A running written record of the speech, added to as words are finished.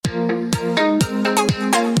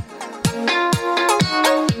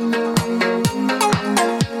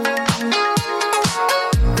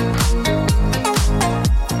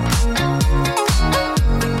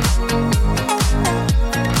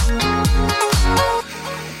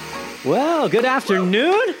Well, good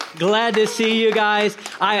afternoon. Glad to see you guys.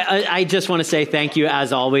 I just want to say thank you,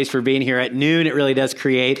 as always, for being here at noon. It really does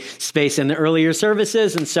create space in the earlier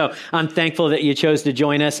services, and so I'm thankful that you chose to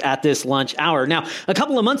join us at this lunch hour. Now, a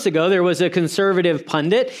couple of months ago, there was a conservative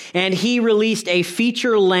pundit, and he released a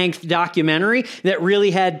feature-length documentary that really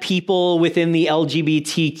had people within the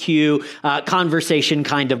LGBTQ conversation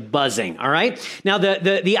kind of buzzing, all right? Now,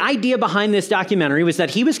 the idea behind this documentary was that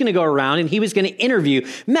he was going to go around and he was going to interview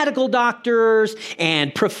medical doctors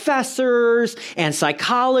and professors and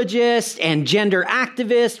psychologists and gender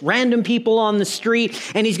activists, random people on the street,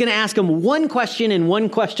 and he's going to ask them one question and one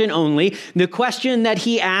question only. The question that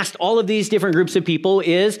he asked all of these different groups of people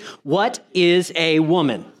is, what is a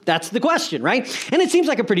woman? That's the question, right? And it seems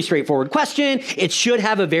like a pretty straightforward question. It should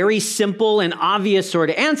have a very simple and obvious sort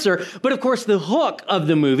of answer. But of course, the hook of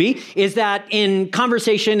the movie is that in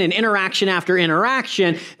conversation and interaction after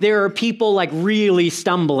interaction, there are people like really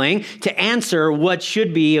stumbling to answer what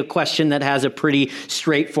should be a question that has a pretty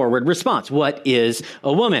straightforward response. What is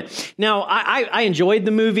a woman? Now, I enjoyed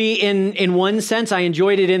the movie in one sense. I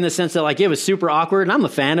enjoyed it in the sense that like it was super awkward, and I'm a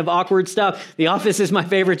fan of awkward stuff. The Office is my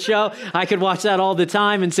favorite show. I could watch that all the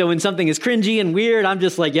time. And so when something is cringy and weird, I'm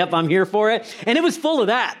just like, yep, I'm here for it. And it was full of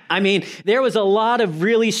that. I mean, there was a lot of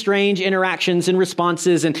really strange interactions and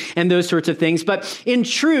responses and those sorts of things. But in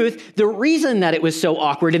truth, the reason that it was so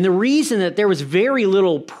awkward and the reason that there was very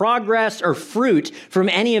little progress or fruit from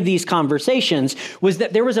any of these conversations was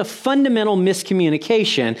that there was a fundamental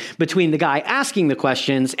miscommunication between the guy asking the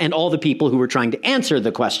questions and all the people who were trying to answer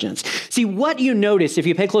the questions. See, what you notice if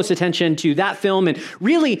you pay close attention to that film and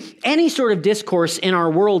really any sort of discourse in our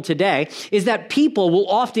world today is that people will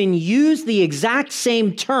often use the exact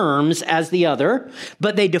same terms as the other,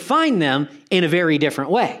 but they define them in a very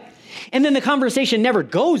different way. And then the conversation never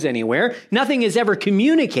goes anywhere. Nothing is ever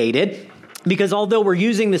communicated. Because although we're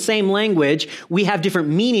using the same language, we have different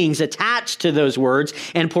meanings attached to those words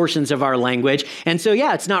and portions of our language. And so,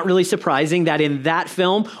 yeah, it's not really surprising that in that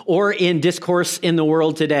film or in discourse in the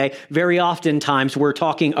world today, very oftentimes we're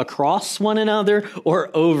talking across one another or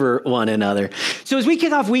over one another. So as we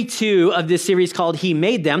kick off week 2 of this series called He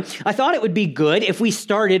Made Them, I thought it would be good if we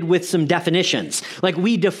started with some definitions. Like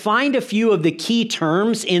we defined a few of the key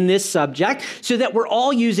terms in this subject so that we're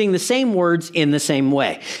all using the same words in the same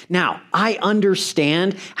way. Now, I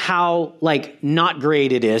understand how not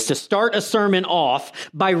great it is to start a sermon off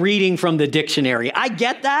by reading from the dictionary. I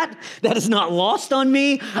get that. That is not lost on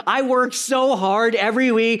me. I work so hard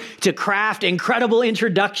every week to craft incredible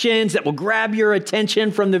introductions that will grab your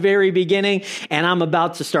attention from the very beginning, and I'm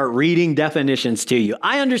about to start reading definitions to you.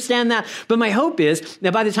 I understand that, but my hope is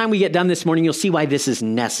that by the time we get done this morning, you'll see why this is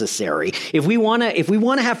necessary. If we want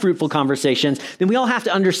to have fruitful conversations, then we all have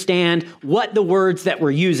to understand what the words that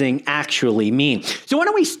we're using actually mean. So why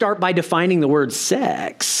don't we start by defining the word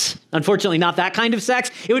sex? Unfortunately, not that kind of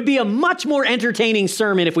sex. It would be a much more entertaining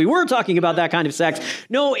sermon if we were talking about that kind of sex.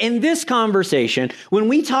 No, in this conversation, when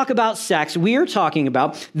we talk about sex, we are talking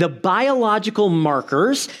about the biological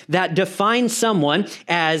markers that define someone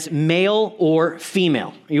as male or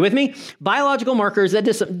female. Are you with me? Biological markers that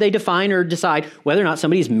they define or decide whether or not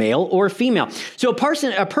somebody is male or female. So a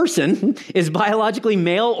person is biologically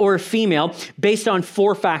male or female based on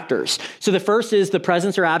 4 factors. So the first is the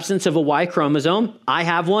presence or absence of a Y chromosome. I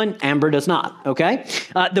have one. Amber does not. Okay.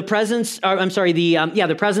 The presence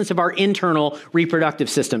of our internal reproductive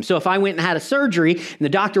system. So if I went and had a surgery and the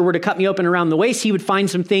doctor were to cut me open around the waist, he would find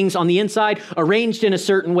some things on the inside arranged in a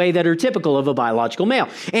certain way that are typical of a biological male.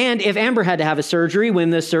 And if Amber had to have a surgery,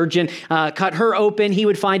 when the surgeon cut her open, he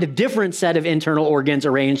would find a different set of internal organs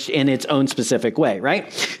arranged in its own specific way,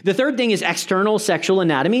 right? The third thing is external sexual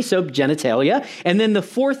anatomy, so genitalia. And then the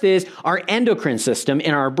fourth is our endocrine system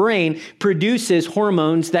in our brain produces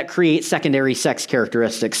hormones that create secondary sex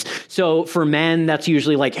characteristics. So for men, that's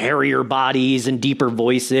usually like hairier bodies and deeper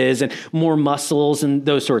voices and more muscles and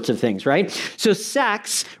those sorts of things, right? So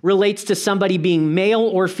sex relates to somebody being male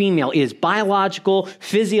or female. It is biological,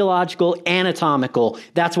 physiological, anatomical.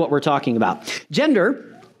 That's what we're talking about. Gender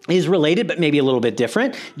is related, but maybe a little bit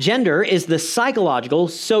different. Gender is the psychological,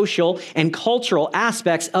 social, and cultural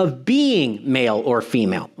aspects of being male or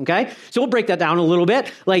female, okay? So we'll break that down a little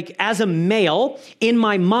bit. Like, as a male, in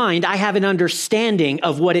my mind, I have an understanding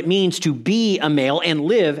of what it means to be a male and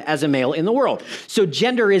live as a male in the world. So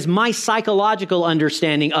gender is my psychological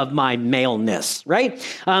understanding of my maleness, right?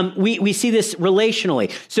 We see this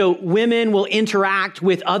relationally. So women will interact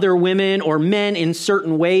with other women or men in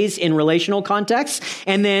certain ways in relational contexts,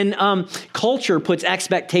 and then culture puts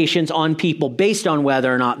expectations on people based on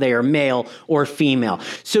whether or not they are male or female.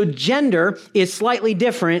 So gender is slightly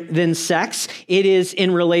different than sex it is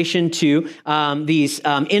in relation to these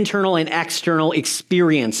internal and external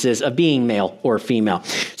experiences of being male or female.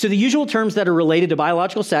 So the usual terms that are related to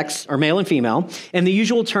biological sex are male and female, and the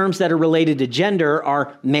usual terms that are related to gender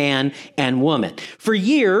are man and woman. For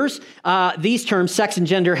years, these terms, sex and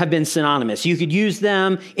gender, have been synonymous. You could use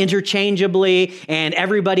them interchangeably, and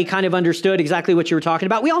everybody kind of understood exactly what you were talking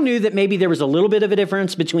about. We all knew that maybe there was a little bit of a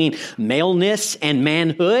difference between maleness and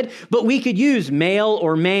manhood, but we could use male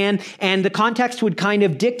or man, and the context would kind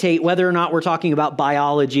of dictate whether or not we're talking about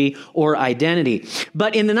biology or identity.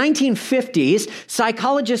 But in the 1950s,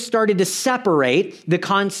 psychologists started to separate the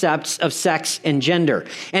concepts of sex and gender,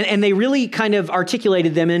 and they really kind of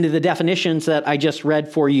articulated them into the definitions that I just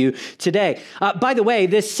read for you today. By the way,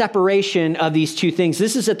 this separation of these two things,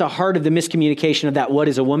 this is at the heart of the miscommunication of that What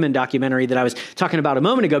is a Woman documentary that I was talking about a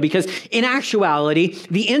moment ago, because in actuality,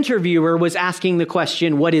 the interviewer was asking the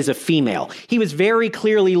question, what is a female? He was very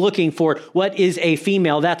clearly looking for what is a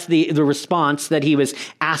female. That's the response that he was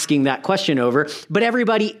asking that question over. But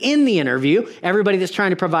everybody in the interview, everybody that's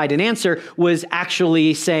trying to provide an answer, was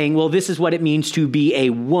actually saying, well, this is what it means to be a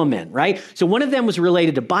woman, right? So one of them was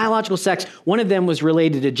related to biological sex. One of them was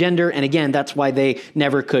related to gender. And again, that's why they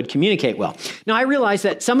never could communicate well. Now, I realize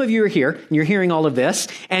that some of you are here and you're hearing all of this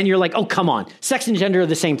and you're like, oh, come on. Sex and gender are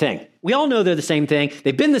the same thing. We all know they're the same thing.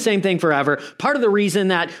 They've been the same thing forever. Part of the reason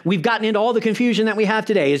that we've gotten into all the confusion that we have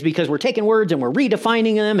today is because we're taking words and we're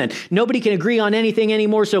redefining them and nobody can agree on anything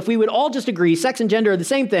anymore. So if we would all just agree sex and gender are the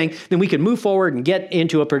same thing, then we could move forward and get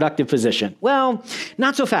into a productive position. Well,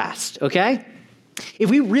 not so fast, okay? If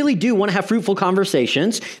we really do want to have fruitful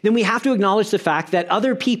conversations, then we have to acknowledge the fact that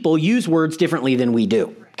other people use words differently than we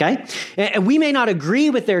do. Okay? And we may not agree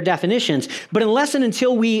with their definitions, but unless and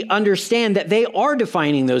until we understand that they are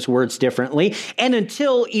defining those words differently, and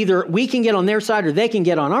until either we can get on their side or they can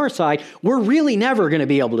get on our side, we're really never going to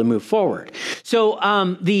be able to move forward. So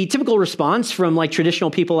the typical response from like traditional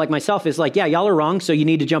people like myself is like, yeah, y'all are wrong, so you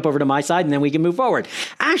need to jump over to my side and then we can move forward.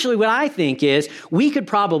 Actually, what I think is we could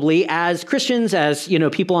probably, as Christians, as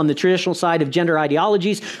people on the traditional side of gender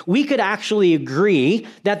ideologies, we could actually agree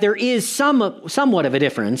that there is somewhat of a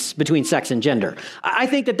difference between sex and gender. I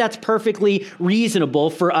think that that's perfectly reasonable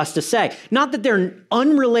for us to say. Not that they're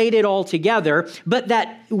unrelated altogether, but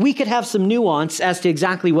that we could have some nuance as to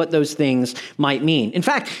exactly what those things might mean. In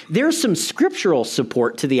fact, there's some scriptural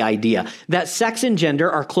support to the idea that sex and gender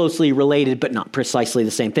are closely related, but not precisely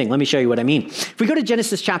the same thing. Let me show you what I mean. If we go to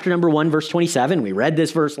Genesis chapter number 1, verse 27, we read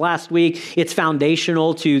this verse last week. It's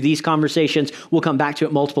foundational to these conversations. We'll come back to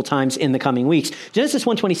it multiple times in the coming weeks. Genesis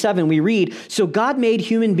 1:27, we read, "So God made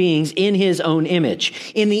human beings in his own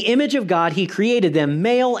image. In the image of God, he created them,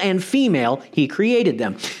 male and female, he created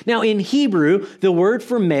them." Now, in Hebrew, the word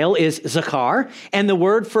for male is zakar, and the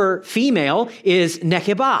word for female is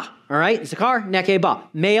nekebah. All right, zakar, nekebah,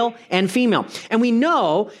 male and female. And we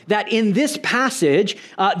know that in this passage,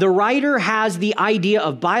 the writer has the idea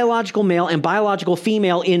of biological male and biological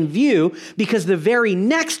female in view, because the very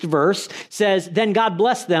next verse says, "Then God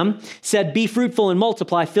blessed them, said, be fruitful and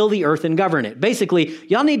multiply, fill the earth and govern it." Basically,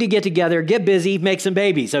 y'all need to get together, get busy, make some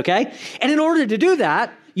babies, okay? And in order to do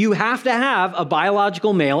that, you have to have a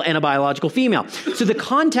biological male and a biological female. So the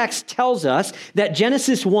context tells us that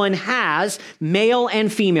Genesis 1 has male and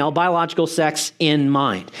female biological sex in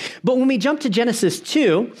mind. But when we jump to Genesis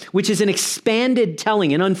 2, which is an expanded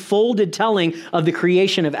telling, an unfolded telling of the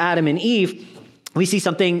creation of Adam and Eve, we see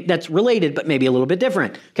something that's related, but maybe a little bit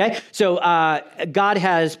different, okay? So God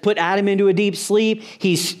has put Adam into a deep sleep.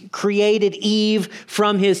 He's created Eve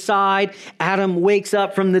from his side. Adam wakes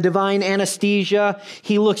up from the divine anesthesia.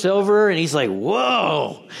 He looks over and he's like,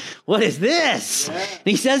 whoa, what is this? Yeah. And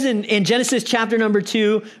he says in Genesis chapter number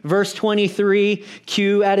 2, verse 23,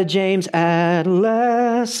 Q out of James, "At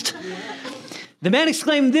last." Yeah. The man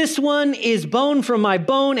exclaimed, "This one is bone from my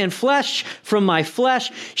bone and flesh from my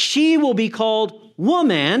flesh. She will be called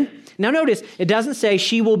woman." Now notice, it doesn't say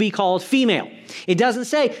she will be called female. It doesn't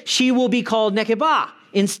say she will be called nekebah.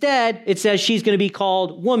 Instead, it says she's going to be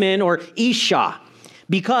called woman, or isha,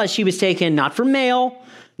 because she was taken not from male,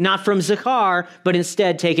 not from zakar, but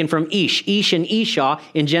instead taken from ish. Ish and isha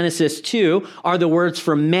in Genesis 2 are the words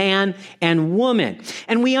for man and woman.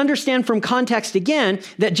 And we understand from context again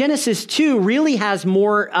that Genesis 2 really has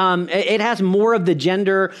more, it has more of the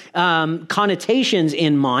gender connotations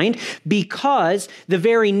in mind, because the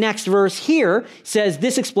very next verse here says,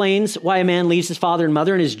 "This explains why a man leaves his father and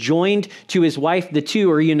mother and is joined to his wife. The two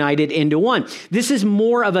are united into one." This is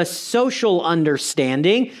more of a social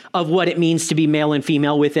understanding of what it means to be male and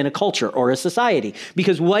female within within a culture or a society.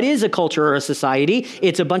 Because what is a culture or a society?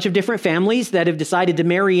 It's a bunch of different families that have decided to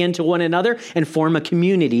marry into one another and form a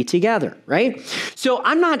community together, right? So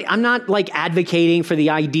I'm not like advocating for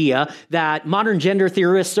the idea that modern gender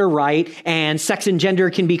theorists are right and sex and gender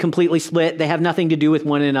can be completely split. They have nothing to do with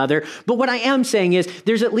one another. But what I am saying is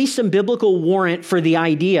there's at least some biblical warrant for the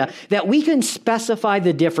idea that we can specify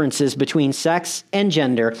the differences between sex and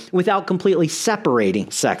gender without completely separating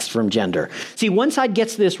sex from gender. See, one side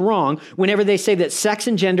gets this wrong whenever they say that sex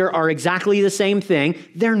and gender are exactly the same thing.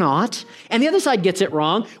 They're not. And the other side gets it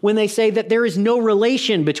wrong when they say that there is no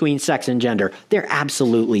relation between sex and gender. There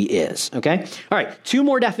absolutely is, okay? All right, two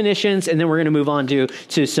more definitions, and then we're going to move on to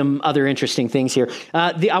some other interesting things here.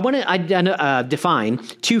 I want to define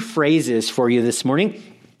two phrases for you this morning.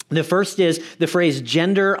 The first is the phrase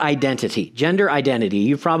gender identity. Gender identity.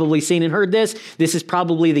 You've probably seen and heard this. This is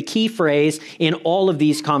probably the key phrase in all of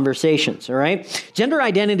these conversations, all right? Gender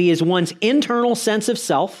identity is one's internal sense of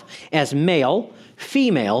self as male,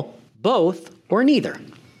 female, both, or neither.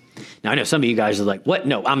 Now, I know some of you guys are like, what?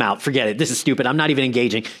 No, I'm out. Forget it. This is stupid. I'm not even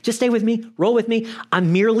engaging. Just stay with me. Roll with me.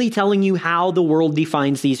 I'm merely telling you how the world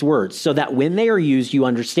defines these words so that when they are used, you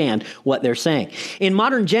understand what they're saying. In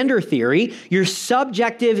modern gender theory, your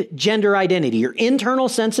subjective gender identity, your internal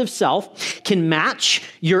sense of self, can match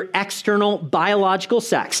your external biological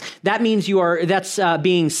sex. That means that's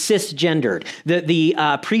being cisgendered.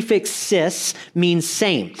 The prefix cis means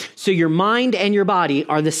same. So your mind and your body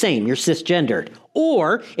are the same. You're cisgendered.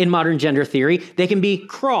 Or, in modern gender theory, they can be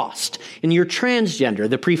crossed. And you're transgender.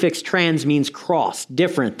 The prefix trans means crossed,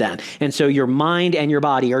 different than. And so your mind and your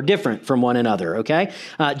body are different from one another, okay?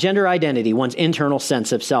 Gender identity, one's internal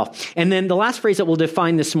sense of self. And then the last phrase that we'll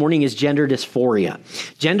define this morning is gender dysphoria.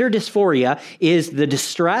 Gender dysphoria is the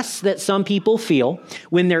distress that some people feel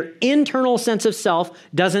when their internal sense of self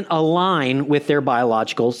doesn't align with their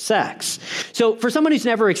biological sex. So for someone who's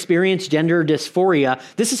never experienced gender dysphoria,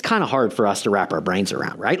 this is kind of hard for us to wrap our brains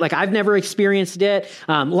around, right? Like I've never experienced it.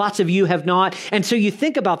 Lots of you have not. And so you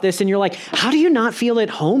think about this and you're like, how do you not feel at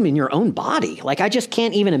home in your own body? Like I just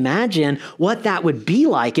can't even imagine what that would be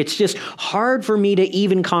like. It's just hard for me to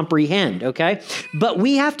even comprehend, okay? But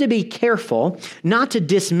we have to be careful not to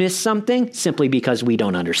dismiss something simply because we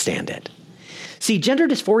don't understand it. See, gender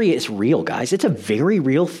dysphoria is real, guys. It's a very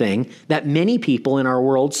real thing that many people in our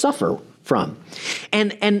world suffer from.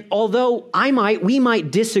 And although we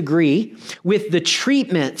might disagree with the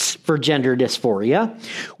treatments for gender dysphoria,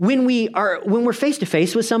 when we're face to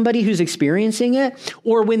face with somebody who's experiencing it,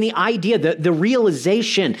 or when the idea, the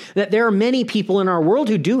realization that there are many people in our world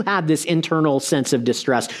who do have this internal sense of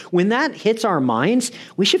distress, when that hits our minds,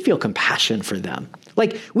 we should feel compassion for them.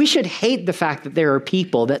 Like, we should hate the fact that there are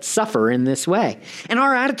people that suffer in this way. And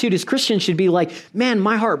our attitude as Christians should be like, man,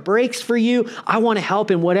 my heart breaks for you. I want to help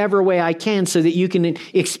in whatever way I can so that you can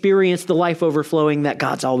experience the life overflowing that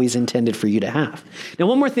God's always intended for you to have. Now,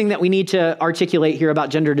 one more thing that we need to articulate here about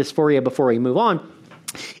gender dysphoria before we move on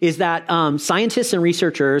is that scientists and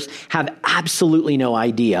researchers have absolutely no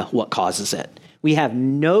idea what causes it. We have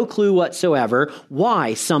no clue whatsoever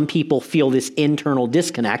why some people feel this internal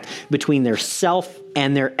disconnect between their self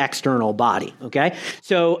and their external body, okay?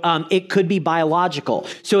 So it could be biological.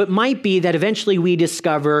 So it might be that eventually we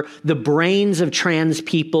discover the brains of trans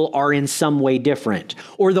people are in some way different,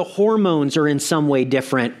 or the hormones are in some way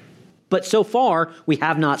different. But so far, we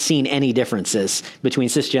have not seen any differences between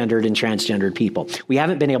cisgendered and transgendered people. We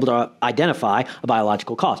haven't been able to identify a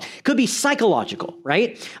biological cause. It could be psychological,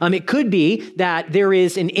 right? It could be that there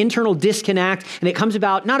is an internal disconnect, and it comes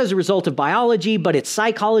about not as a result of biology, but it's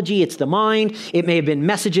psychology, it's the mind. It may have been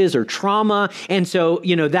messages or trauma, and so,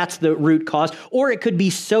 that's the root cause. Or it could be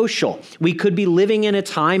social. We could be living in a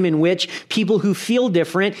time in which people who feel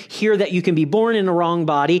different hear that you can be born in the wrong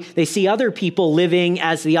body. They see other people living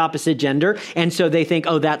as the opposite gender, and so they think,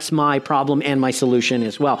 oh, that's my problem and my solution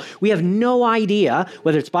as well. We have no idea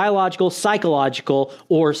whether it's biological, psychological,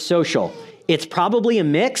 or social. It's probably a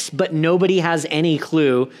mix, but nobody has any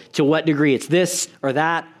clue to what degree it's this or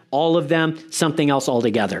that, all of them, something else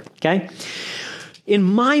altogether, okay? In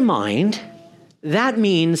my mind, that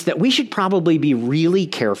means that we should probably be really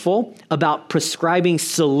careful about prescribing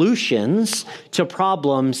solutions to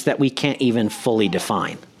problems that we can't even fully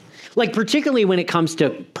define. Like particularly when it comes to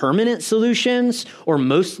permanent solutions or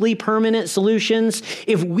mostly permanent solutions,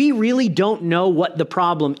 if we really don't know what the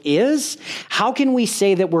problem is, how can we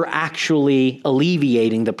say that we're actually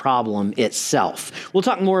alleviating the problem itself? We'll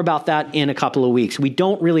talk more about that in a couple of weeks. We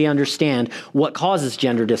don't really understand what causes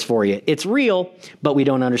gender dysphoria. It's real, but we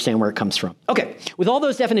don't understand where it comes from. Okay, with all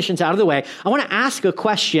those definitions out of the way, I want to ask a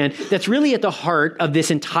question that's really at the heart of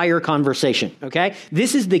this entire conversation, okay?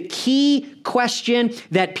 This is the key question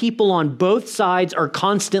that people on both sides are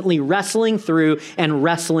constantly wrestling through and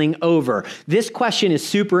wrestling over. This question is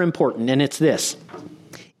super important, and it's this.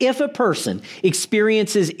 If a person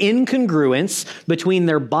experiences incongruence between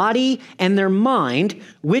their body and their mind,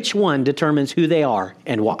 which one determines who they are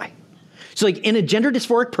and why? So like in a gender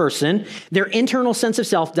dysphoric person, their internal sense of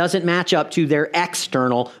self doesn't match up to their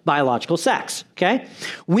external biological sex, okay?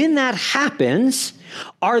 When that happens,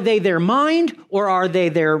 are they their mind or are they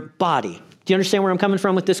their body? Do you understand where I'm coming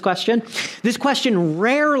from with this question? This question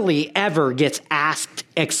rarely ever gets asked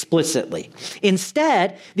explicitly.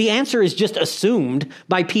 Instead, the answer is just assumed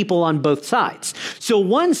by people on both sides. So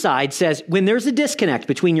one side says, when there's a disconnect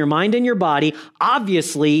between your mind and your body,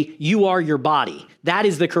 obviously you are your body. That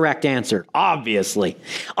is the correct answer, obviously.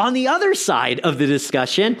 On the other side of the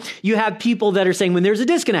discussion, you have people that are saying when there's a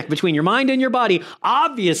disconnect between your mind and your body,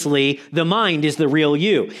 obviously the mind is the real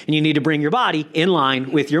you, and you need to bring your body in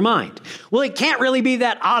line with your mind. Well, it can't really be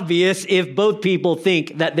that obvious if both people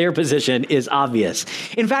think that their position is obvious.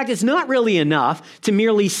 In fact, it's not really enough to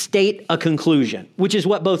merely state a conclusion, which is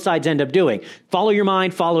what both sides end up doing. Follow your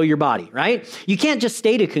mind, follow your body, right? You can't just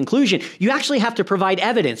state a conclusion. You actually have to provide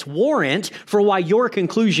evidence, warrant for why your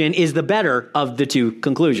conclusion is the better of the two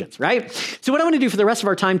conclusions, right? So what I want to do for the rest of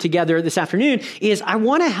our time together this afternoon is I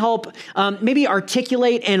want to help maybe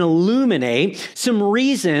articulate and illuminate some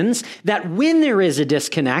reasons that when there is a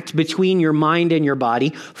disconnect between your mind and your body,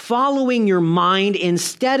 following your mind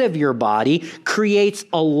instead of your body creates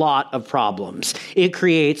a lot of problems. It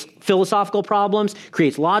creates philosophical problems,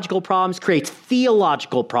 creates logical problems, creates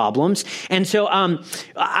theological problems. And so I'm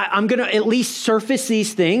going to at least surface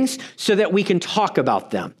these things so that we can talk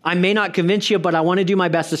about them. I may not convince you, but I want to do my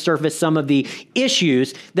best to surface some of the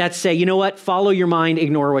issues that say, you know what, follow your mind,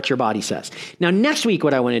 ignore what your body says. Now, next week,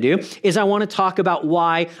 what I want to do is I want to talk about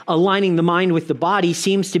why aligning the mind with the body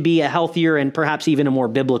seems to be a healthier and perhaps even a more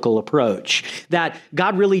biblical approach. That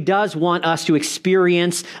God really does want us to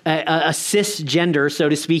experience a cisgender, so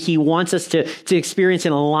to speak. He wants us to experience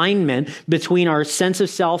an alignment between our sense of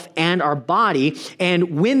self and our body.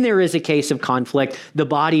 And when there is a case of conflict, the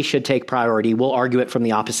body should take priority. We'll argue it from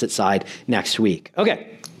the opposite side next week.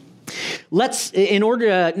 Okay. In order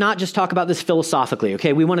to not just talk about this philosophically,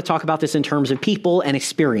 okay, we want to talk about this in terms of people and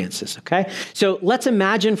experiences, okay? So let's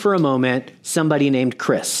imagine for a moment somebody named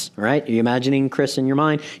Chris, all right? Are you imagining Chris in your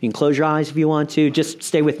mind? You can close your eyes if you want to. Just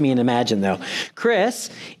stay with me and imagine, though. Chris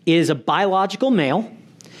is a biological male.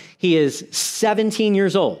 He is 17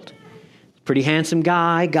 years old. Pretty handsome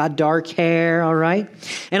guy, got dark hair, all right?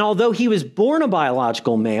 And although he was born a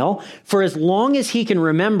biological male, for as long as he can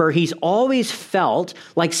remember, he's always felt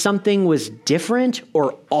like something was different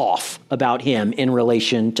or off about him in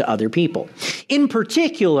relation to other people. In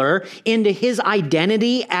particular, into his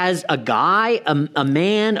identity as a guy, a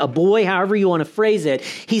man, a boy, however you want to phrase it,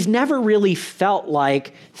 he's never really felt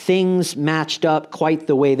like things matched up quite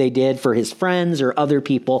the way they did for his friends or other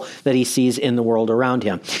people that he sees in the world around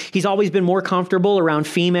him. He's always been more comfortable around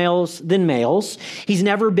females than males. He's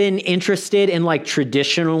never been interested in like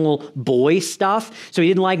traditional boy stuff. So he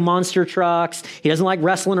didn't like monster trucks. He doesn't like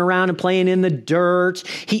wrestling around and playing in the dirt.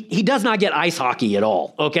 He does not get ice hockey at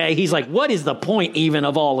all. Okay. He's like, what is the point even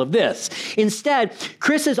of all of this? Instead,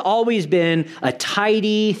 Chris has always been a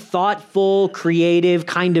tidy, thoughtful, creative,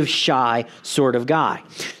 kind of shy sort of guy.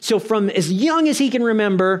 So from as young as he can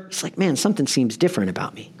remember, he's like, man, something seems different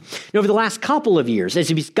about me. And over the last couple of years, as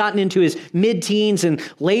he's gotten into his mid-teens and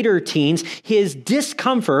later teens, his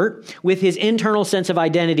discomfort with his internal sense of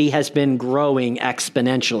identity has been growing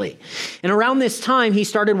exponentially. And around this time, he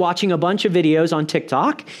started watching a bunch of videos on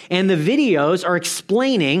TikTok, and the videos are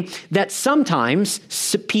explaining that sometimes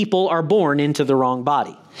people are born into the wrong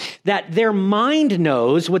body. That their mind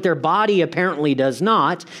knows what their body apparently does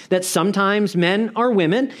not, that sometimes men are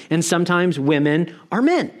women and sometimes women are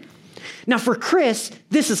men. Now for Chris,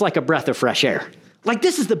 this is like a breath of fresh air. Like,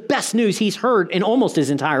 this is the best news he's heard in almost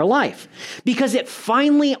his entire life, because it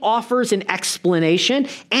finally offers an explanation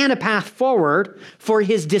and a path forward for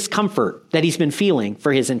his discomfort that he's been feeling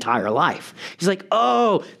for his entire life. He's like,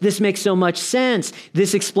 oh, this makes so much sense.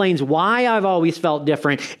 This explains why I've always felt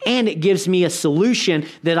different, and it gives me a solution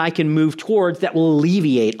that I can move towards that will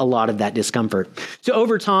alleviate a lot of that discomfort. So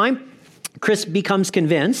over time, Chris becomes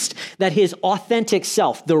convinced that his authentic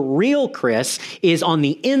self, the real Chris, is on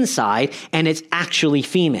the inside and it's actually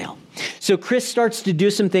female. So Chris starts to do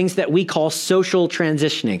some things that we call social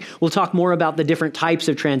transitioning. We'll talk more about the different types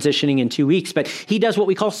of transitioning in 2 weeks, but he does what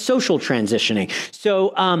we call social transitioning.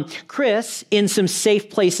 So Chris, in some safe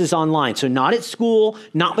places online, so not at school,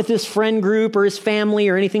 not with his friend group or his family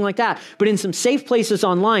or anything like that, but in some safe places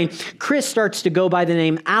online, Chris starts to go by the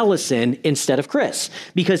name Allison instead of Chris,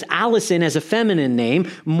 because Allison as a feminine name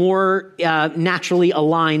more naturally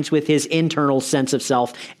aligns with his internal sense of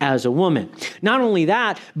self as a woman. Not only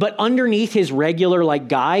that, but underneath his regular like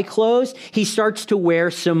guy clothes, he starts to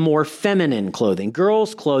wear some more feminine clothing,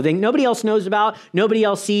 girls' clothing. Nobody else knows about, nobody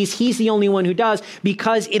else sees. He's the only one who does,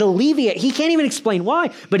 because it alleviates, he can't even explain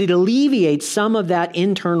why, but it alleviates some of that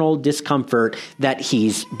internal discomfort that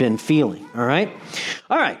he's been feeling. All right.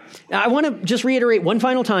 I want to just reiterate one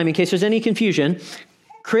final time in case there's any confusion.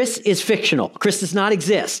 Chris is fictional. Chris does not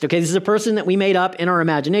exist. Okay, this is a person that we made up in our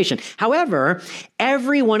imagination. However,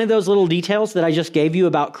 every one of those little details that I just gave you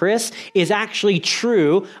about Chris is actually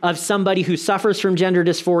true of somebody who suffers from gender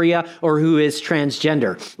dysphoria or who is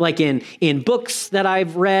transgender. Like in books that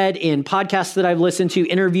I've read, in podcasts that I've listened to,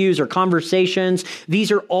 interviews or conversations,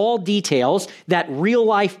 these are all details that real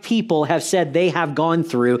life people have said they have gone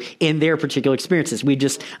through in their particular experiences. We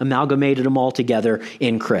just amalgamated them all together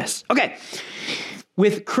in Chris. Okay.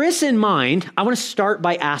 With Chris in mind, I want to start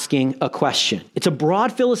by asking a question. It's a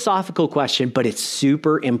broad philosophical question, but it's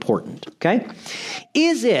super important, okay?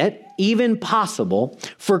 Is it even possible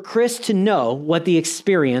for Chris to know what the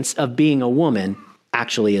experience of being a woman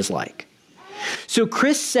actually is like? So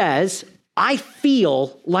Chris says, I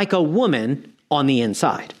feel like a woman on the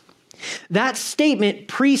inside. That statement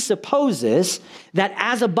presupposes that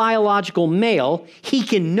as a biological male, he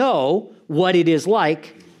can know what it is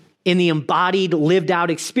like in the embodied, lived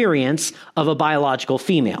out experience of a biological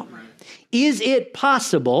female. Is it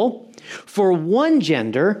possible for one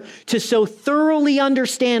gender to so thoroughly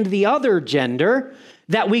understand the other gender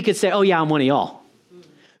that we could say, oh yeah, I'm one of y'all?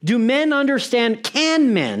 Can men understand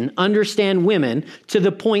women to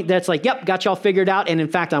the point that's like, yep, got y'all figured out, and in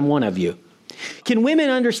fact, I'm one of you? Can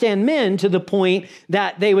women understand men to the point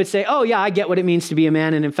that they would say, oh yeah, I get what it means to be a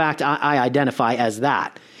man, and in fact, I identify as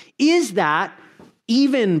that? Is that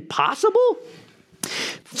even possible?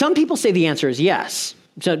 Some people say the answer is yes.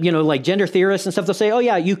 So, like gender theorists and stuff, they'll say, oh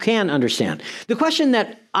yeah, you can understand. The question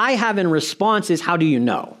that I have in response is, how do you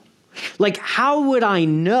know? Like, how would I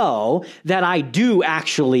know that I do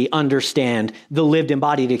actually understand the lived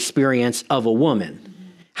embodied experience of a woman?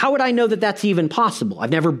 How would I know that that's even possible? I've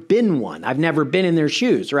never been one. I've never been in their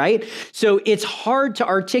shoes, right? So it's hard to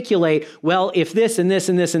articulate, well, if this and this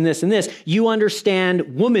and this and this and this, you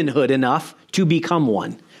understand womanhood enough to become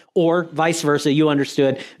one. Or vice versa, you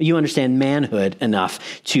understand manhood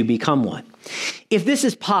enough to become one. If this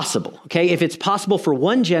is possible, okay, if it's possible for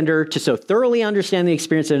one gender to so thoroughly understand the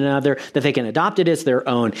experience of another that they can adopt it as their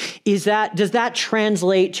own, does that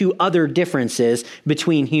translate to other differences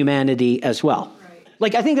between humanity as well?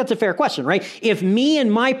 Like, I think that's a fair question, right? If me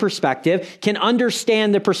and my perspective can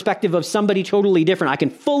understand the perspective of somebody totally different, I can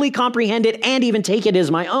fully comprehend it and even take it as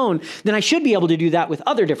my own, then I should be able to do that with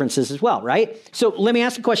other differences as well, right? So let me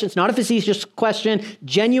ask a question. It's not a facetious question,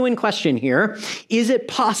 genuine question here. Is it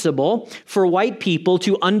possible for white people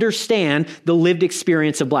to understand the lived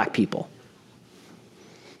experience of black people?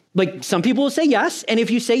 Like, some people will say yes, and if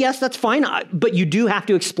you say yes, that's fine, but you do have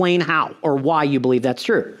to explain how or why you believe that's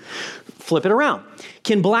true. Flip it around.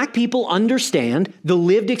 Can black people understand the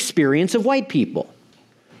lived experience of white people?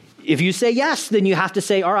 If you say yes, then you have to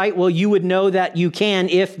say, all right, well, you would know that you can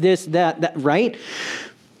if this, that, right?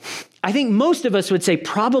 I think most of us would say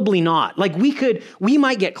probably not. Like, we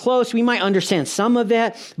might get close, we might understand some of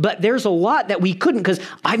it, but there's a lot that we couldn't, because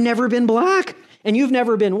I've never been black, and you've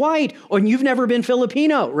never been white, or you've never been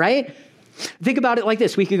Filipino, right? Think about it like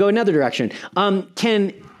this. We could go another direction.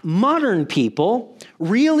 Can modern people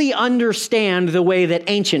really understand the way that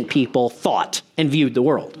ancient people thought and viewed the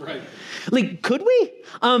world? Right. Like, could we?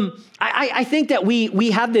 I think that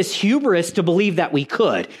we have this hubris to believe that we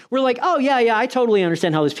could. We're like, oh, yeah, I totally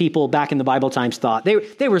understand how those people back in the Bible times thought.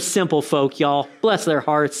 They were simple folk, y'all. Bless their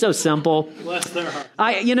hearts. So simple. Bless their hearts.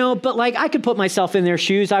 But like I could put myself in their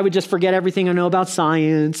shoes. I would just forget everything I know about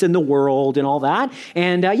science and the world and all that.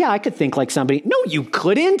 And I could think like somebody. No, you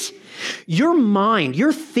couldn't. Your mind,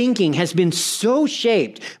 your thinking has been so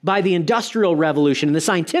shaped by the Industrial Revolution and the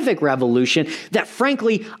Scientific Revolution that,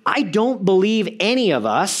 frankly, I don't believe any of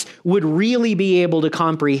us would really be able to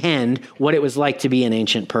comprehend what it was like to be an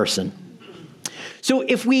ancient person. So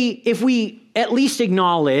if we at least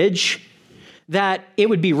acknowledge that it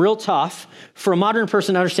would be real tough for a modern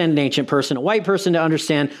person to understand an ancient person, a white person to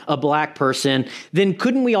understand a black person, then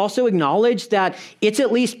couldn't we also acknowledge that it's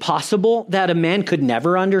at least possible that a man could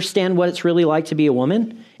never understand what it's really like to be a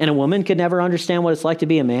woman, and a woman could never understand what it's like to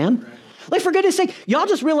be a man? Right. Like, for goodness sake, y'all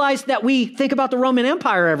just realized that we think about the Roman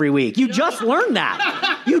Empire every week. You just learned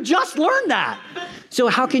that. You just learned that. So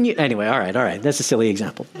how can you... Anyway, all right. That's a silly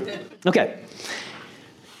example. Okay.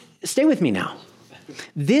 Stay with me now.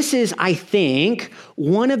 This is, I think,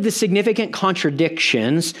 one of the significant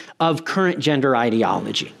contradictions of current gender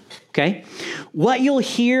ideology, okay? What you'll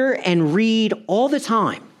hear and read all the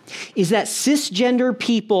time is that cisgender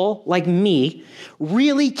people like me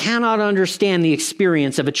really cannot understand the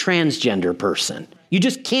experience of a transgender person. You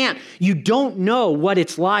just can't. You don't know what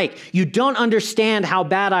it's like. You don't understand how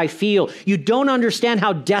bad I feel. You don't understand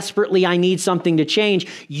how desperately I need something to change.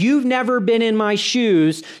 You've never been in my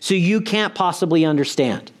shoes, so you can't possibly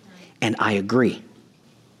understand. And I agree.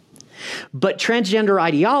 But transgender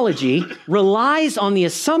ideology relies on the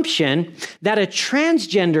assumption that a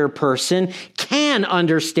transgender person can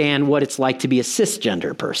understand what it's like to be a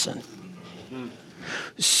cisgender person.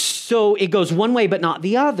 So it goes one way, but not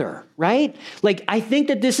the other, right? Like, I think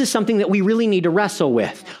that this is something that we really need to wrestle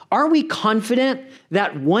with. Are we confident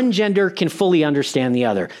that one gender can fully understand the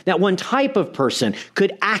other? That one type of person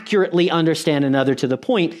could accurately understand another to the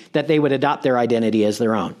point that they would adopt their identity as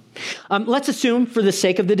their own? Let's assume, for the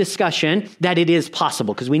sake of the discussion, that it is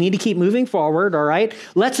possible, because we need to keep moving forward, all right?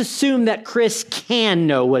 Let's assume that Chris can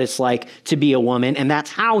know what it's like to be a woman, and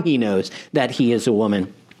that's how he knows that he is a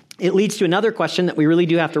woman. It leads to another question that we really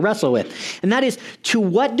do have to wrestle with, and that is, to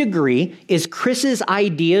what degree is Chris's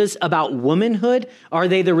ideas about womanhood, are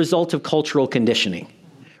they the result of cultural conditioning?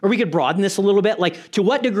 Or we could broaden this a little bit, like, to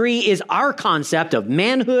what degree is our concept of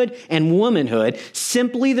manhood and womanhood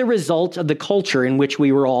simply the result of the culture in which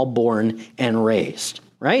we were all born and raised?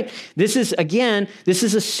 Right? This is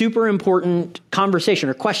a super important conversation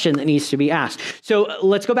or question that needs to be asked. So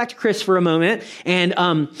let's go back to Chris for a moment.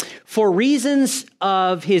 And for reasons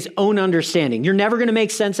of his own understanding, you're never going to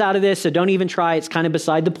make sense out of this, so don't even try. It's kind of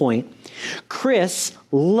beside the point. Chris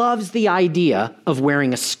loves the idea of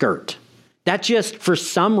wearing a skirt. That just, for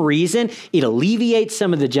some reason, it alleviates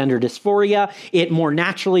some of the gender dysphoria. It more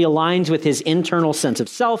naturally aligns with his internal sense of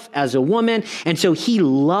self as a woman. And so he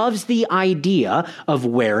loves the idea of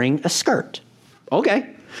wearing a skirt.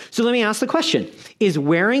 Okay, so let me ask the question. Is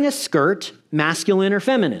wearing a skirt masculine or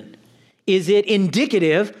feminine? Is it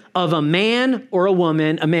indicative of a man or a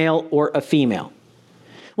woman, a male or a female?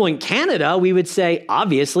 Well, in Canada, we would say,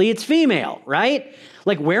 obviously, it's female, right?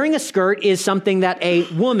 Like, wearing a skirt is something that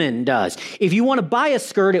a woman does. If you want to buy a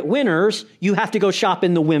skirt at Winners, you have to go shop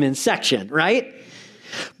in the women's section, right?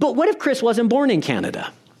 But what if Chris wasn't born in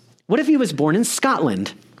Canada? What if he was born in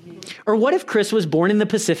Scotland? Or what if Chris was born in the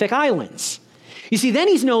Pacific Islands? You see, then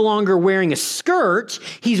he's no longer wearing a skirt,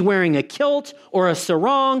 he's wearing a kilt or a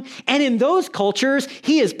sarong, and in those cultures,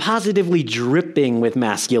 he is positively dripping with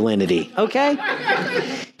masculinity, okay?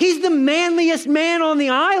 He's the manliest man on the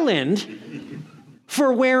island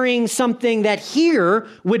for wearing something that here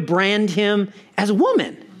would brand him as a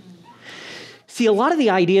woman. See, a lot of the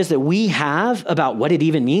ideas that we have about what it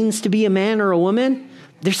even means to be a man or a woman,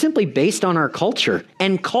 they're simply based on our culture.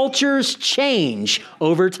 And cultures change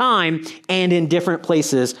over time and in different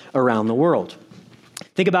places around the world.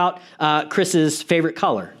 Think about Chris's favorite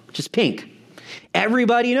color, which is pink.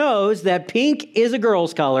 Everybody knows that pink is a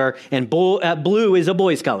girl's color and blue is a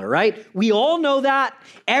boy's color, right? We all know that.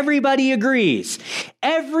 Everybody agrees.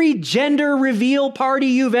 Every gender reveal party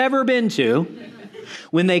you've ever been to,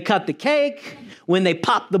 when they cut the cake, when they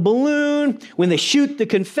pop the balloon, when they shoot the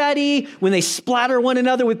confetti, when they splatter one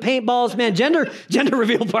another with paintballs, man, gender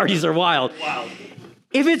reveal parties are wild. Wow.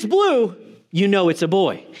 If it's blue, you know it's a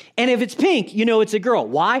boy. And if it's pink, you know it's a girl.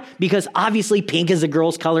 Why? Because obviously pink is a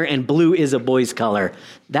girl's color and blue is a boy's color.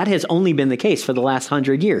 That has only been the case for the last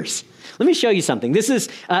 100 years. Let me show you something. This is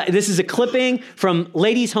a clipping from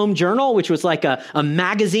Ladies' Home Journal, which was like a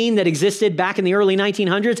magazine that existed back in the early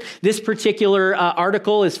 1900s. This particular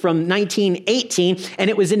article is from 1918, and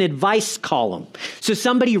it was an advice column. So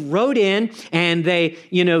somebody wrote in, and they,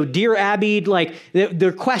 Dear Abby, like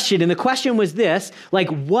their question, and the question was this, like,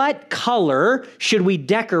 what color should we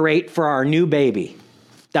decorate for our new baby?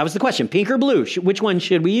 That was the question, pink or blue? Which one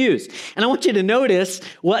should we use? And I want you to notice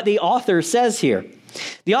what the author says here.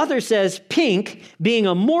 The author says pink, being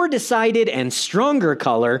a more decided and stronger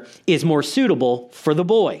color, is more suitable for the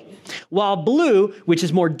boy, while blue, which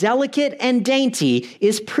is more delicate and dainty,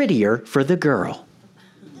 is prettier for the girl.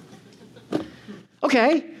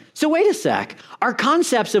 Okay, so wait a sec. Our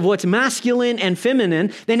concepts of what's masculine and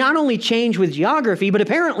feminine, they not only change with geography, but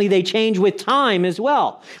apparently they change with time as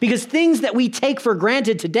well. Because things that we take for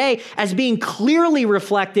granted today as being clearly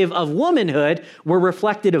reflective of womanhood were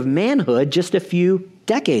reflective of manhood just a few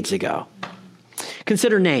decades ago.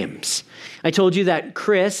 Consider names. I told you that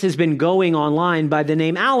Chris has been going online by the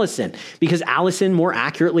name Allison because Allison more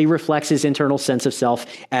accurately reflects his internal sense of self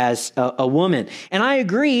as a woman. And I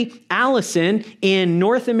agree, Allison in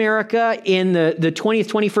North America in the 20th,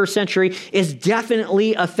 21st century is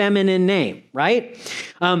definitely a feminine name, right?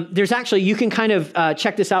 There's actually, you can kind of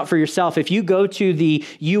check this out for yourself. If you go to the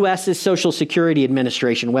U.S.'s Social Security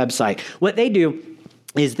Administration website, what they do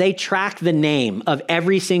is they track the name of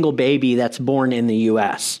every single baby that's born in the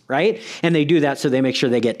U.S., right? And they do that so they make sure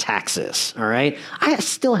they get taxes, all right? I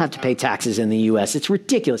still have to pay taxes in the U.S. It's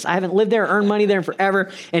ridiculous. I haven't lived there, earned money there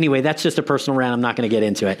forever. Anyway, that's just a personal rant. I'm not going to get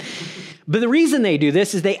into it. But the reason they do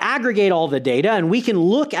this is they aggregate all the data, and we can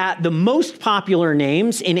look at the most popular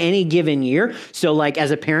names in any given year. So like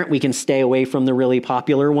as a parent, we can stay away from the really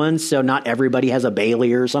popular ones. So not everybody has a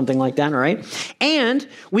Bailey or something like that, all right? And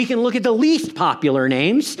we can look at the least popular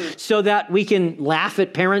names so that we can laugh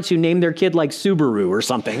at parents who name their kid like Subaru or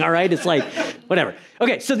something, all right? It's like, whatever.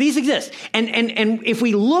 Okay, so these exist. And if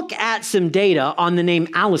we look at some data on the name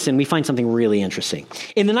Allison, we find something really interesting.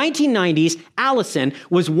 In the 1990s, Allison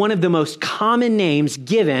was one of the most common names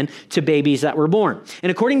given to babies that were born.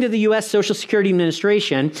 And according to the U.S. Social Security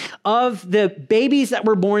Administration, of the babies that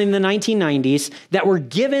were born in the 1990s that were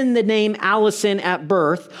given the name Allison at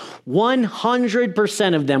birth,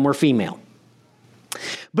 100% of them were female.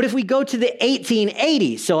 But if we go to the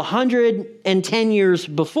 1880s, so 110 years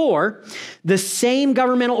before, the same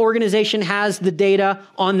governmental organization has the data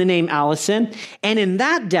on the name Allison. And in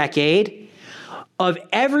that decade, of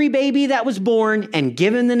every baby that was born and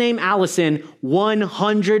given the name Allison,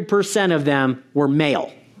 100% of them were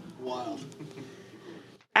male. Wow.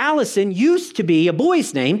 Allison used to be a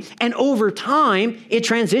boy's name, and over time, it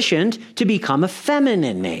transitioned to become a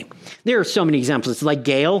feminine name. There are so many examples. Like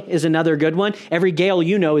Gail is another good one. Every Gail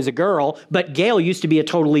you know is a girl, but Gail used to be a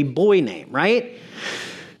totally boy name, right?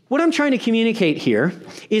 What I'm trying to communicate here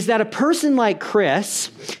is that a person like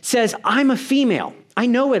Chris says, I'm a female. I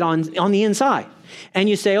know it on the inside. And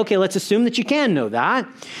you say, okay, let's assume that you can know that.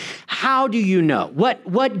 How do you know?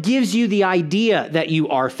 What gives you the idea that you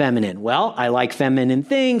are feminine? Well, I like feminine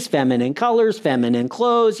things, feminine colors, feminine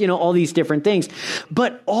clothes, all these different things.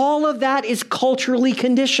 But all of that is culturally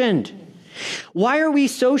conditioned. Why are we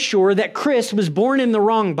so sure that Chris was born in the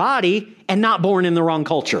wrong body and not born in the wrong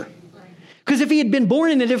culture? Because if he had been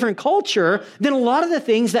born in a different culture, then a lot of the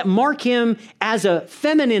things that mark him as a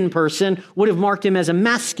feminine person would have marked him as a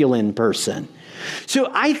masculine person. So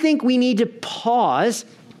I think we need to pause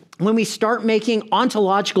when we start making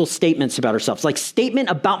ontological statements about ourselves, like statement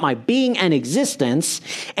about my being and existence,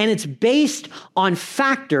 and it's based on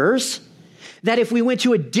factors that if we went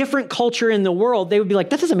to a different culture in the world, they would be like,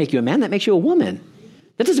 that doesn't make you a man, that makes you a woman.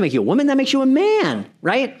 That doesn't make you a woman, that makes you a man,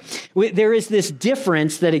 right? There is this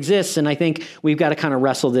difference that exists, and I think we've got to kind of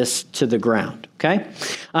wrestle this to the ground, okay?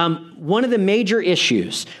 One of the major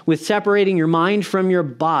issues with separating your mind from your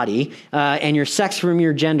body and your sex from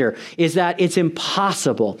your gender is that it's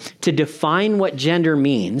impossible to define what gender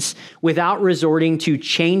means without resorting to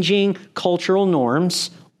changing cultural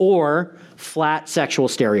norms or flat sexual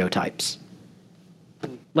stereotypes.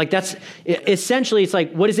 Like that's essentially, it's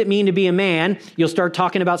like, what does it mean to be a man? You'll start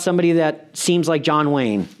talking about somebody that seems like John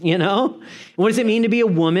Wayne, What does it mean to be a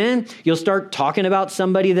woman? You'll start talking about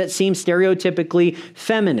somebody that seems stereotypically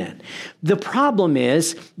feminine. The problem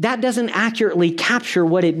is that doesn't accurately capture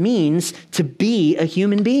what it means to be a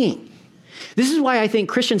human being. This is why I think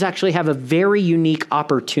Christians actually have a very unique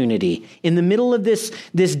opportunity in the middle of this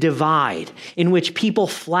divide in which people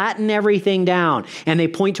flatten everything down and they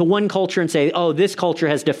point to one culture and say, oh, this culture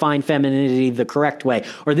has defined femininity the correct way,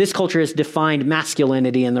 or this culture has defined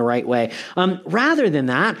masculinity in the right way. Rather than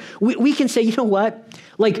that, we can say, you know what?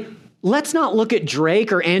 Like, let's not look at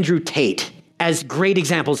Drake or Andrew Tate as great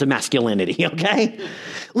examples of masculinity, okay?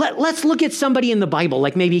 Let's look at somebody in the Bible,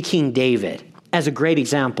 like maybe King David, as a great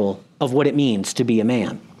example of what it means to be a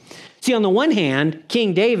man. See, on the one hand,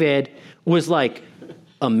 King David was like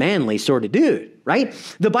a manly sort of dude, right?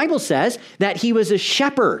 The Bible says that he was a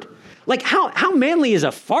shepherd. Like how manly is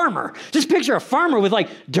a farmer? Just picture a farmer with like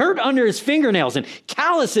dirt under his fingernails and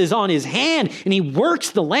calluses on his hand, and he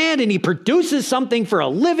works the land and he produces something for a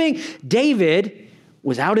living. David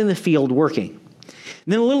was out in the field working.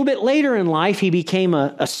 And then a little bit later in life, he became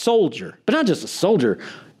a soldier, but not just a soldier.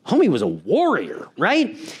 Homie was a warrior,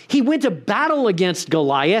 right? He went to battle against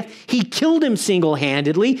Goliath. He killed him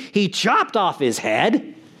single-handedly. He chopped off his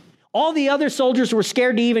head. All the other soldiers were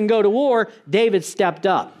scared to even go to war. David stepped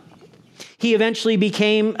up. He eventually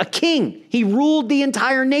became a king. He ruled the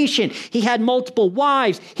entire nation. He had multiple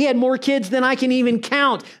wives. He had more kids than I can even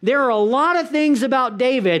count. There are a lot of things about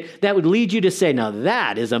David that would lead you to say, now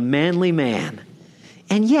that is a manly man.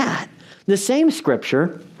 And yet, the same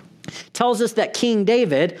scripture tells us that King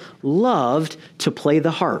David loved to play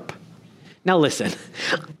the harp. Now listen,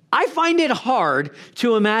 I find it hard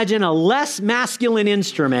to imagine a less masculine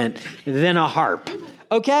instrument than a harp,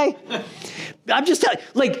 okay? I'm just telling you,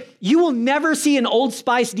 like, you will never see an Old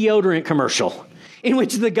Spice deodorant commercial in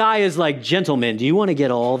which the guy is like, gentlemen, do you want to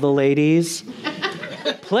get all the ladies?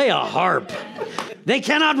 Play a harp. They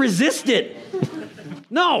cannot resist it.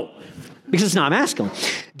 No, because it's not masculine.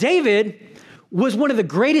 David was one of the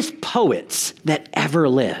greatest poets that ever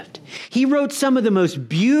lived. He wrote some of the most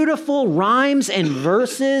beautiful rhymes and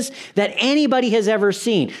verses that anybody has ever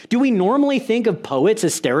seen. Do we normally think of poets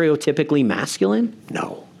as stereotypically masculine?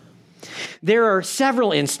 No. There are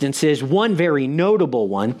several instances, one very notable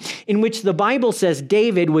one, in which the Bible says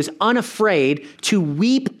David was unafraid to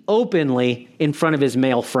weep openly in front of his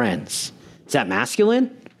male friends. Is that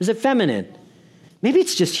masculine? Is it feminine? Maybe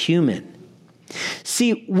it's just human.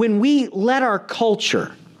 See, when we let our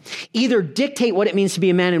culture either dictate what it means to be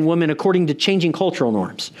a man and woman according to changing cultural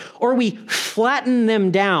norms, or we flatten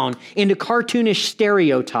them down into cartoonish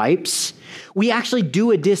stereotypes, we actually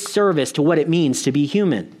do a disservice to what it means to be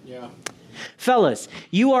human. Yeah. Fellas,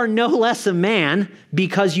 you are no less a man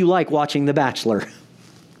because you like watching The Bachelor.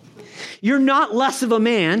 You're not less of a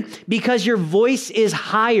man because your voice is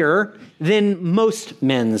higher than most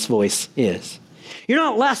men's voice is. You're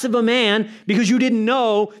not less of a man because you didn't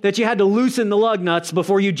know that you had to loosen the lug nuts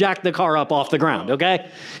before you jacked the car up off the ground, okay?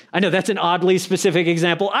 I know that's an oddly specific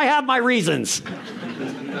example. I have my reasons.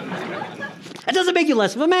 That doesn't make you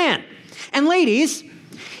less of a man. And ladies,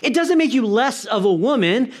 it doesn't make you less of a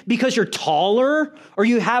woman because you're taller or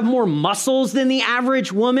you have more muscles than the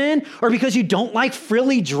average woman or because you don't like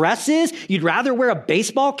frilly dresses. You'd rather wear a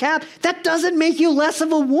baseball cap. That doesn't make you less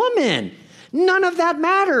of a woman. None of that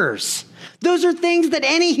matters. Those are things that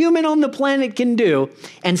any human on the planet can do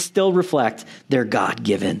and still reflect their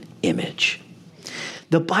God-given image.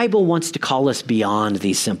 The Bible wants to call us beyond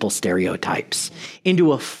these simple stereotypes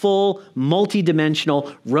into a full,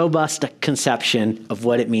 multidimensional, robust conception of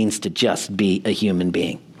what it means to just be a human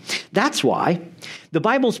being. That's why the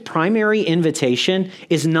Bible's primary invitation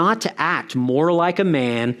is not to act more like a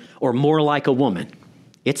man or more like a woman.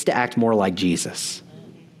 It's to act more like Jesus.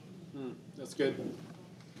 That's good.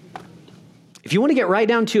 If you want to get right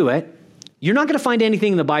down to it, you're not going to find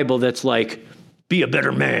anything in the Bible that's like, be a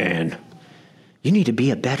better man. You need to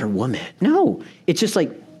be a better woman. No, it's just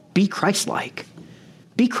like, be Christ-like.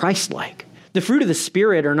 Be Christ-like. The fruit of the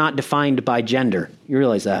Spirit are not defined by gender. You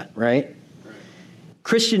realize that, right?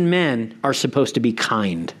 Christian men are supposed to be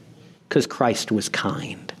kind because Christ was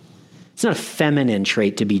kind. It's not a feminine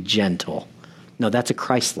trait to be gentle. No, that's a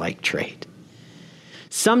Christ-like trait.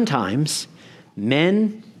 Sometimes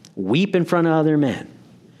men weep in front of other men.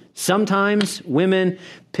 Sometimes women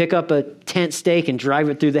pick up a tent stake and drive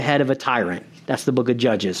it through the head of a tyrant. That's the book of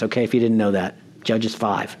Judges, okay, if you didn't know that. Judges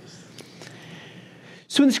 5.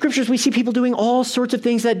 So in the scriptures, we see people doing all sorts of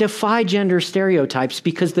things that defy gender stereotypes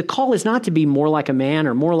because the call is not to be more like a man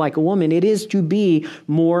or more like a woman. It is to be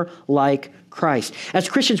more like Christ. As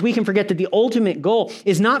Christians, we can forget that the ultimate goal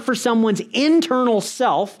is not for someone's internal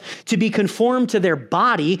self to be conformed to their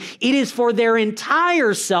body. It is for their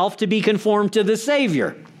entire self to be conformed to the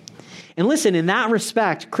Savior. And listen, in that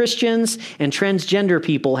respect, Christians and transgender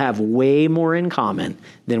people have way more in common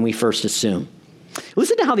than we first assume.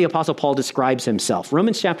 Listen to how the Apostle Paul describes himself.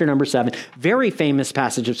 Romans chapter number 7, very famous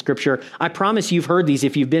passage of Scripture. I promise you've heard these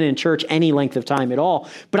if you've been in church any length of time at all.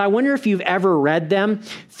 But I wonder if you've ever read them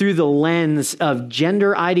through the lens of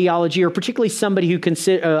gender ideology, or particularly somebody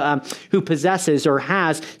who possesses or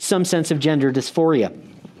has some sense of gender dysphoria.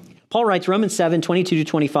 Paul writes, Romans 7, 22 to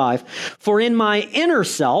 25, for in my inner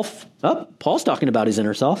self, Paul's talking about his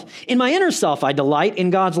inner self. In my inner self, I delight in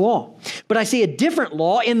God's law. But I see a different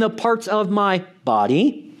law in the parts of my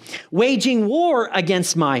body, waging war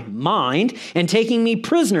against my mind and taking me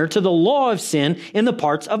prisoner to the law of sin in the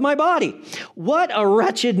parts of my body. What a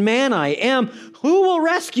wretched man I am. Who will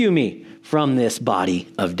rescue me from this body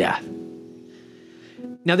of death?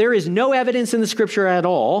 Now, there is no evidence in the Scripture at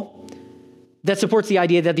all that supports the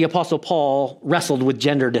idea that the Apostle Paul wrestled with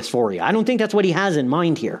gender dysphoria. I don't think that's what he has in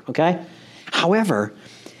mind here, okay? However,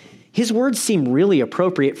 his words seem really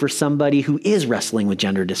appropriate for somebody who is wrestling with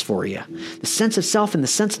gender dysphoria. The sense of self and the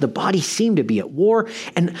sense of the body seem to be at war,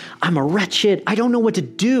 and I'm a wretched. I don't know what to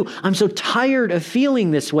do. I'm so tired of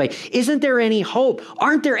feeling this way. Isn't there any hope?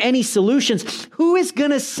 Aren't there any solutions? Who is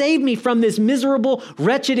going to save me from this miserable,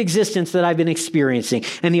 wretched existence that I've been experiencing?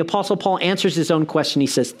 And the Apostle Paul answers his own question. He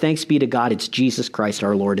says, thanks be to God, it's Jesus Christ,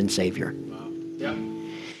 our Lord and Savior. Wow. Yeah.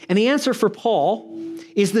 And the answer for Paul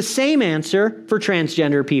is the same answer for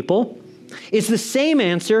transgender people. It's the same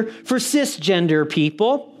answer for cisgender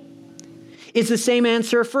people. It's the same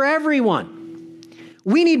answer for everyone.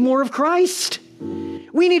 We need more of Christ.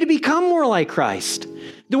 We need to become more like Christ.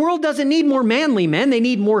 The world doesn't need more manly men. They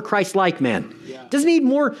need more Christ-like men. Yeah. It doesn't need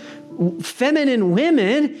more feminine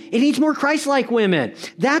women. It needs more Christ-like women.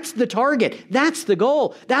 That's the target. That's the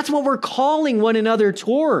goal. That's what we're calling one another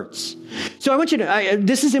towards. So I want you to,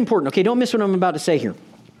 this is important, okay? Don't miss what I'm about to say here.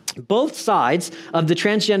 Both sides of the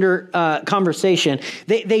transgender conversation,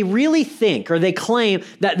 they really think, or they claim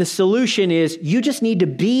that the solution is you just need to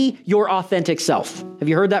be your authentic self. Have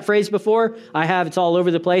you heard that phrase before? I have. It's all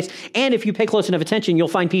over the place. And if you pay close enough attention, you'll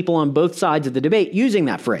find people on both sides of the debate using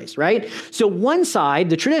that phrase, right? So one side,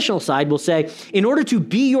 the traditional side, will say, in order to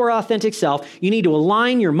be your authentic self, you need to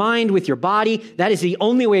align your mind with your body. That is the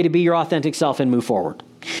only way to be your authentic self and move forward.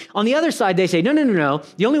 On the other side, they say, no.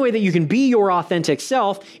 The only way that you can be your authentic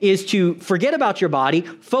self is to forget about your body,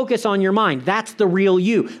 focus on your mind. That's the real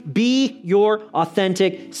you. Be your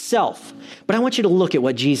authentic self. But I want you to look at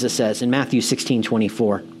what Jesus says in Matthew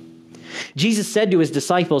 16:24. Jesus said to his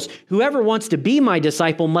disciples, whoever wants to be my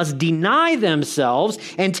disciple must deny themselves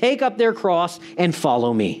and take up their cross and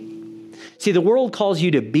follow me. See, the world calls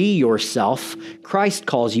you to be yourself. Christ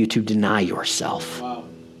calls you to deny yourself. Wow.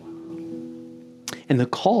 And the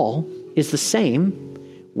call is the same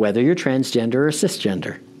whether you're transgender or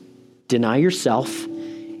cisgender. Deny yourself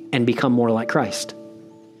and become more like Christ.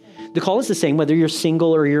 The call is the same whether you're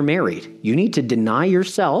single or you're married. You need to deny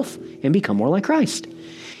yourself and become more like Christ.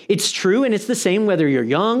 It's true, and it's the same whether you're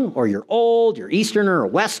young or you're old, you're Easterner or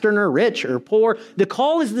Westerner, rich or poor. The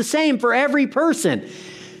call is the same for every person.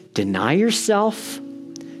 Deny yourself,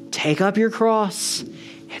 take up your cross,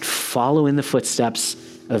 and follow in the footsteps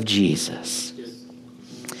of Jesus.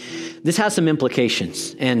 This has some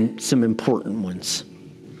implications and some important ones.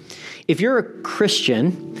 If you're a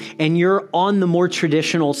Christian and you're on the more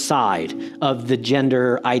traditional side of the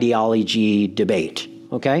gender ideology debate,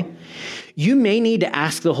 okay, you may need to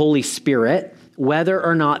ask the Holy Spirit whether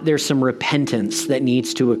or not there's some repentance that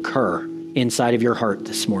needs to occur inside of your heart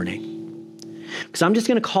this morning. Because I'm just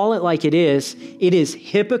going to call it like it is. It is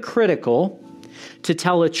hypocritical to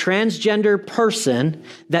tell a transgender person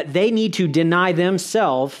that they need to deny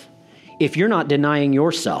themselves if you're not denying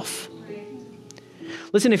yourself.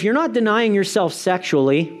 Listen, if you're not denying yourself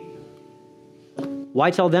sexually,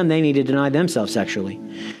 why tell them they need to deny themselves sexually?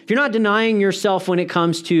 If you're not denying yourself when it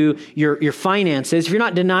comes to your finances, if you're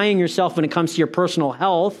not denying yourself when it comes to your personal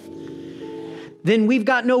health, then we've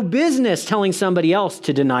got no business telling somebody else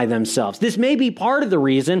to deny themselves. This may be part of the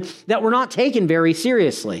reason that we're not taken very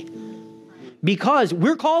seriously. Because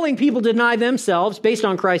we're calling people to deny themselves based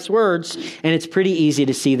on Christ's words, and it's pretty easy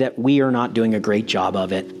to see that we are not doing a great job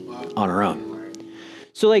of it on our own.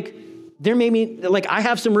 So there may be, I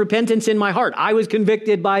have some repentance in my heart. I was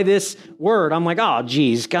convicted by this word. I'm like, oh,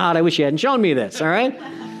 geez, God, I wish you hadn't shown me this, all right?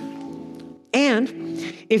 And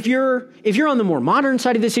if you're on the more modern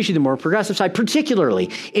side of this issue, the more progressive side, particularly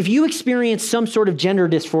if you experience some sort of gender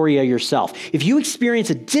dysphoria yourself, if you experience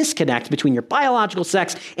a disconnect between your biological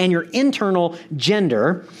sex and your internal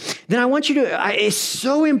gender, then I want you to, it's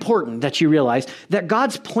so important that you realize that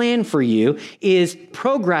God's plan for you is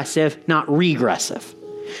progressive, not regressive.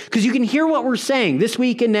 Because you can hear what we're saying this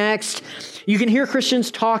week and next. You can hear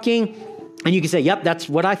Christians talking And you can say, yep, that's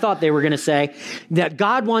what I thought they were going to say, that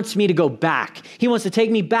God wants me to go back. He wants to take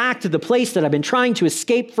me back to the place that I've been trying to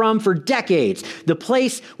escape from for decades, the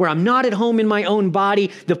place where I'm not at home in my own body,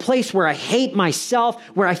 the place where I hate myself,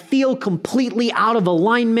 where I feel completely out of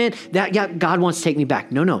alignment, that God wants to take me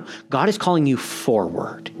back. No, God is calling you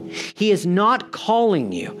forward. He is not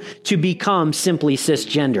calling you to become simply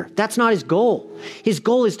cisgender. That's not his goal. His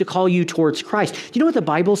goal is to call you towards Christ. Do you know what the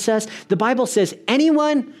Bible says? The Bible says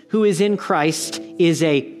anyone who is in Christ is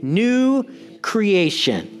a new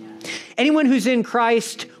creation. Anyone who's in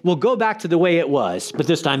Christ will go back to the way it was, but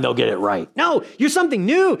this time they'll get it right. No, you're something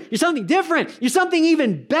new. You're something different. You're something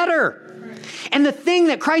even better. And the thing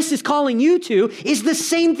that Christ is calling you to is the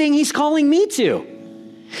same thing he's calling me to.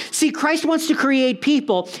 See, Christ wants to create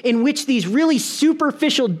people in which these really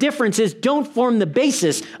superficial differences don't form the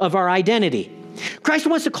basis of our identity. Christ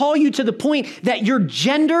wants to call you to the point that your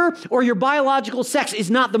gender or your biological sex is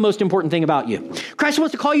not the most important thing about you. Christ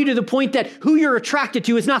wants to call you to the point that who you're attracted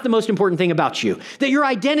to is not the most important thing about you. That your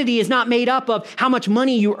identity is not made up of how much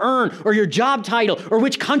money you earn or your job title or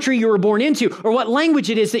which country you were born into or what language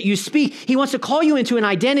it is that you speak. He wants to call you into an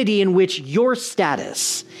identity in which your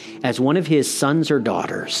status as one of his sons or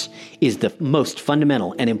daughters is the most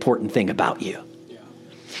fundamental and important thing about you.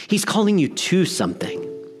 He's calling you to something.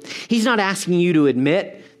 He's not asking you to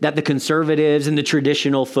admit that the conservatives and the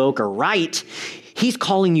traditional folk are right. He's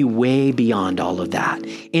calling you way beyond all of that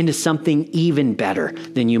into something even better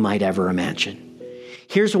than you might ever imagine.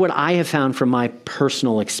 Here's what I have found from my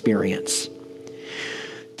personal experience.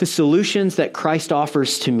 The solutions that Christ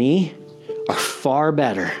offers to me are far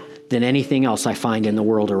better than anything else I find in the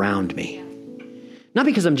world around me. Not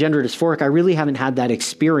because I'm gender dysphoric. I really haven't had that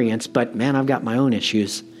experience, but man, I've got my own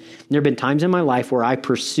issues. There have been times in my life where I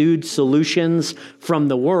pursued solutions from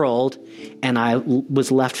the world and I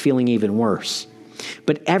was left feeling even worse.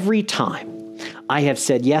 But every time I have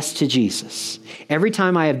said yes to Jesus, every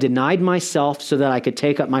time I have denied myself so that I could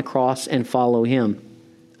take up my cross and follow him,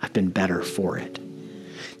 I've been better for it.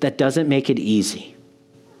 That doesn't make it easy.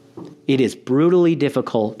 It is brutally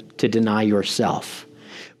difficult to deny yourself.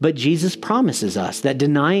 But Jesus promises us that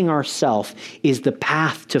denying ourselves is the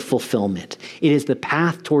path to fulfillment. It is the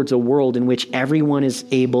path towards a world in which everyone is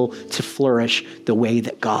able to flourish the way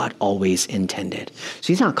that God always intended. So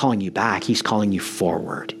he's not calling you back. He's calling you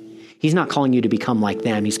forward. He's not calling you to become like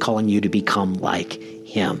them. He's calling you to become like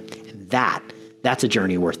him. And that's a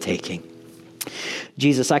journey worth taking.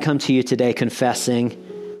 Jesus, I come to you today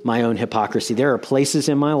confessing my own hypocrisy. There are places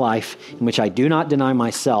in my life in which I do not deny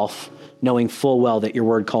myself, knowing full well that your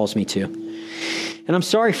word calls me to. And I'm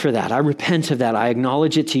sorry for that. I repent of that. I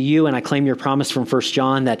acknowledge it to you, and I claim your promise from 1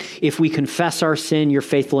 John that if we confess our sin, you're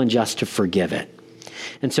faithful and just to forgive it.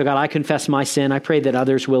 And so, God, I confess my sin. I pray that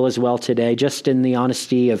others will as well today, just in the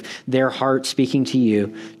honesty of their heart speaking to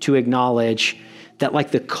you, to acknowledge that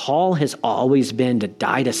like the call has always been to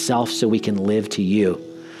die to self so we can live to you.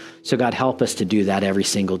 So, God, help us to do that every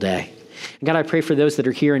single day. And God, I pray for those that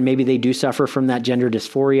are here and maybe they do suffer from that gender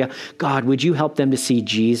dysphoria. God, would you help them to see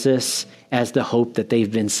Jesus as the hope that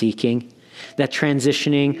they've been seeking? That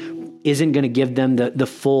transitioning isn't going to give them the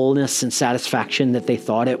fullness and satisfaction that they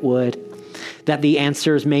thought it would. That the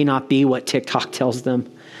answers may not be what TikTok tells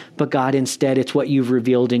them. But God, instead, it's what you've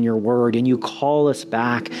revealed in your word. And you call us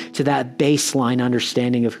back to that baseline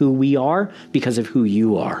understanding of who we are because of who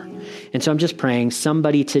you are. And so I'm just praying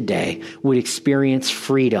somebody today would experience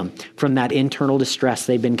freedom from that internal distress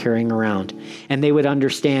they've been carrying around. And they would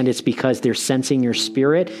understand it's because they're sensing your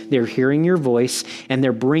spirit, they're hearing your voice, and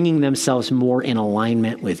they're bringing themselves more in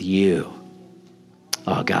alignment with you.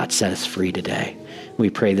 Oh, God, set us free today. We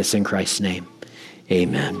pray this in Christ's name.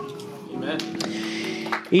 Amen. Amen.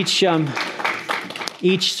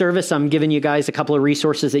 Each service, I'm giving you guys a couple of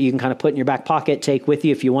resources that you can kind of put in your back pocket, take with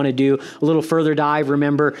you if you want to do a little further dive.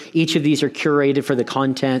 Remember, each of these are curated for the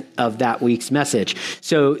content of that week's message.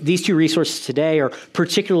 So these two resources today are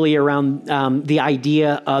particularly around the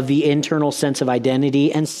idea of the internal sense of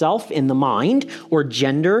identity and self in the mind, or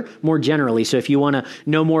gender more generally. So if you want to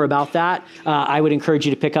know more about that, I would encourage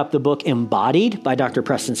you to pick up the book Embodied by Dr.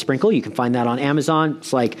 Preston Sprinkle. You can find that on Amazon.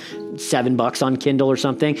 It's like $7 on Kindle or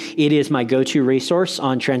something. It is my go-to resource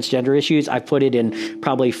on transgender issues. I've put it in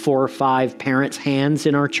probably 4 or 5 parents' hands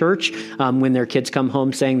in our church when their kids come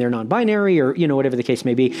home saying they're non-binary or, whatever the case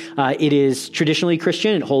may be. It is traditionally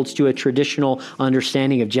Christian. It holds to a traditional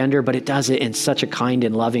understanding of gender, but it does it in such a kind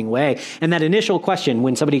and loving way. And that initial question,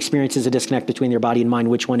 when somebody experiences a disconnect between their body and mind,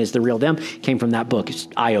 which one is the real them, came from that book. It's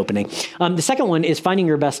eye-opening. The second one is Finding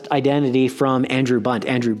Your Best Identity from Andrew Bunt.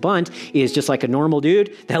 Andrew Bunt is just like a normal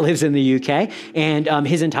dude that lives in the UK. And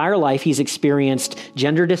his entire life, he's experienced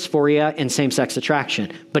gender dysphoria and same-sex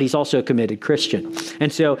attraction, but he's also a committed Christian.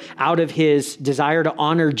 And so out of his desire to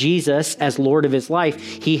honor Jesus as Lord of his life,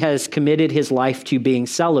 he has committed his life to being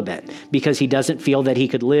celibate because he doesn't feel that he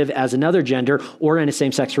could live as another gender or in a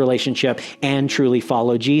same-sex relationship and truly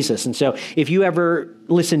follow Jesus. And so if you ever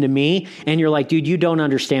listen to me and you're like, dude, you don't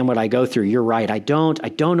understand what I go through. You're right. I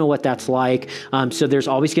don't know what that's like. So there's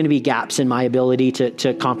always going to be gaps in my ability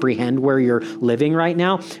to comprehend where you're living right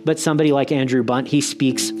now. But somebody like Andrew Bunt, he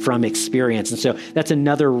speaks from experience. And so that's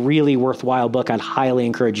another really worthwhile book. I'd highly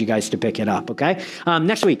encourage you guys to pick it up. Okay.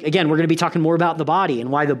 Next week, again, we're going to be talking more about the body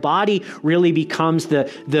and why the body really becomes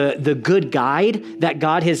the good guide that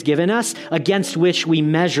God has given us against which we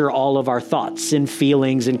measure all of our thoughts and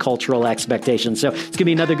feelings and cultural expectations. So it's going to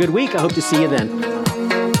be another good week. I hope to see you then.